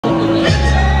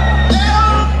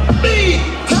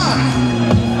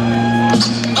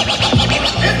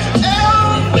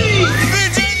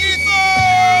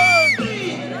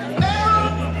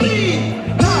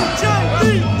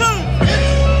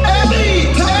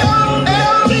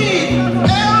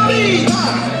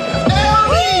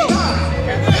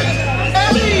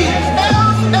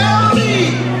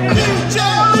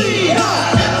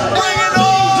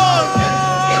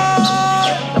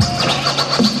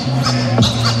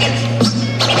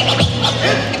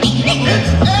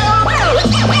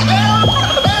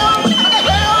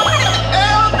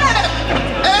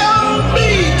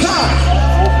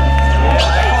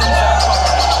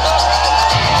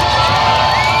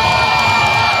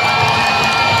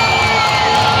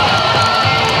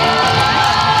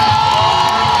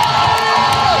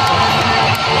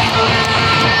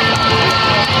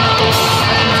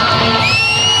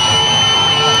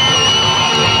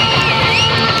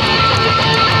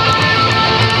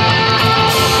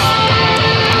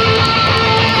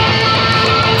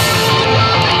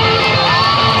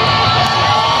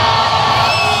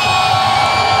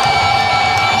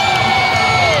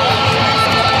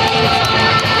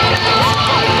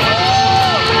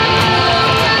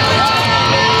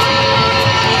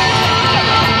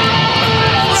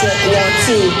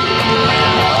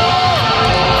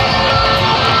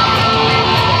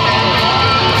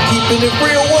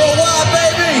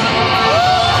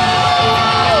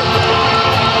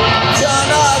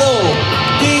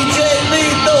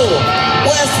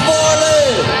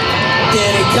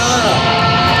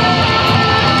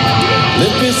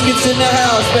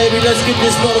baby, let's get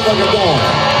this motherfucker going.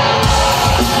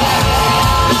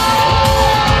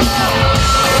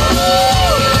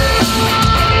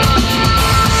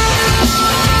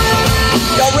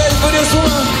 Y'all ready for this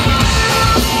one?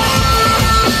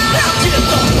 Now get the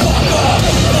fuck up!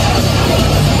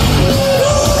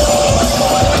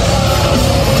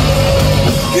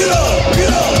 Get up,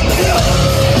 get up, get up!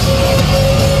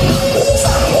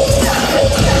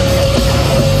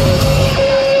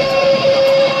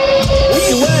 Where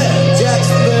you at?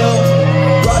 Jacksonville,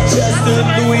 Rochester,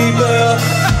 Louisville,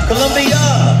 Columbia,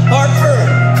 Hartford,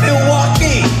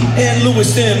 Milwaukee, and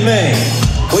Lewiston, Maine.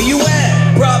 Where you at?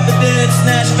 Providence,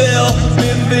 Nashville,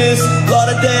 Memphis,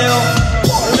 Lauderdale,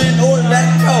 Portland,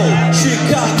 Orlando,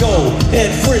 Chicago,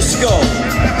 and Frisco.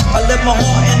 I left my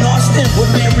heart in Austin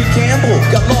with Mary Campbell.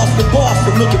 Got lost in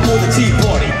Boston looking for the Tea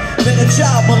Party. Met a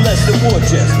child molested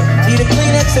Worcester. Need a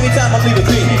Kleenex every time I leave a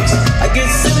Phoenix. I get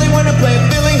silly when I play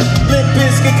Philly. Limp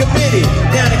Bizkit committed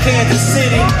down in Kansas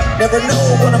City. Never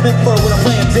know what I'm in for when I'm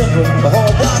playing Denver. The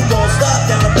hard rock don't stop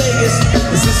down in Vegas.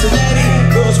 In Cincinnati,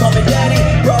 girls call me daddy.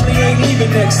 Probably ain't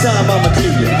leaving next time I'ma do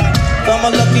you. Found my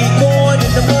lucky coin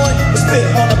in the morning. Spit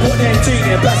on the Port in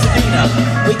Pasadena.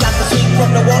 We got the sweet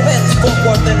from the Warrens, Fort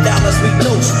Worth and Dallas. We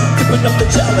toast, tipping up the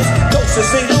chalice. Toast to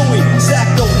St. Louis,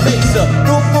 Sacco, Mesa,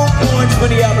 Norfolk, Orange,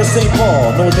 Minneapolis, St.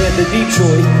 Paul, North End of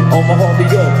Detroit, Omaha, New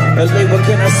York, LA. What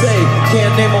can I say?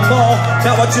 Can't name them all.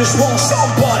 Now I just want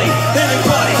somebody,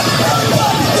 anybody,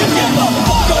 everybody to get the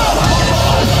fuck up.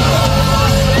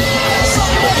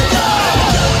 Somebody die.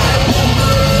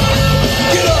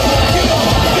 Get up, get up,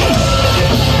 get up.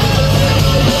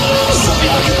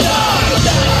 Somebody die.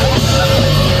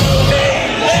 Hey,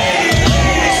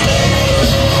 ladies.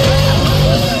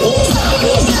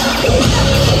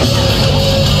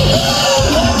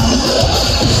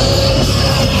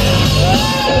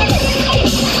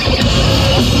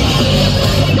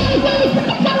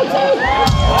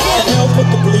 Can't help but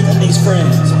to believe in these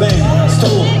friends, bands,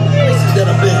 tours, places that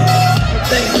I've been.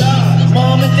 Thank God,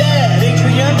 Mom and Dad,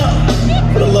 Adriana,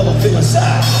 for the love I feel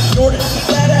inside. Jordan,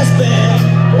 badass band.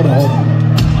 Hold on, hold on.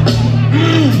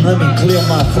 Let me clear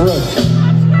my throat.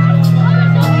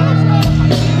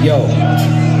 Yo,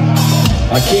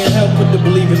 I can't help but to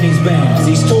believe in these bands,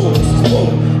 these tours,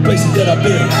 places that I've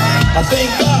been. I thank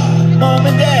God, Mom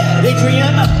and Dad,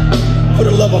 Adriana, for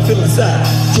the love I feel inside.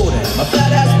 Jordan, my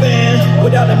fat ass band.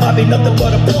 Without it might be nothing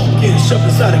but a pumpkin shoved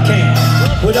inside a can.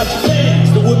 Without your fans,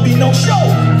 there would be no show.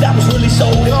 That was really so,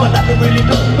 it might not be really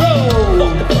blow.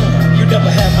 Fuck the fun, you never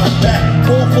had my back.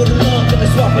 Going for the love and then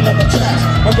swapping up my tracks.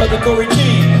 My brother Corey G,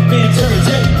 me and Terry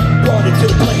J, brought it to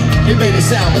the plate. You made it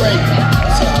sound great.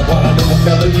 While I know the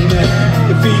melody man,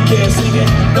 if he can't sing it,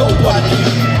 nobody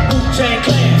can. Wu-Tang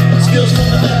Clan, skills from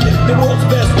the method. The world's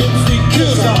best MC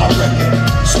kills on my record.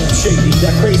 Slim Shady,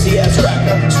 that crazy ass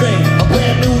rapper, strain a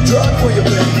brand new drug for your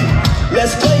brain.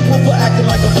 Let's Claypool for acting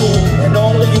like a fool, and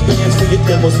all of you bands for your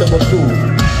demos that were cool.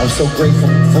 I'm so grateful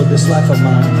for this life of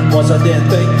mine. Once I didn't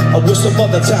think, I wish some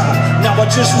other time. Now I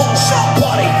just want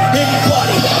somebody,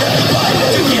 anybody, everybody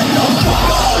to get the fuck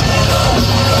up.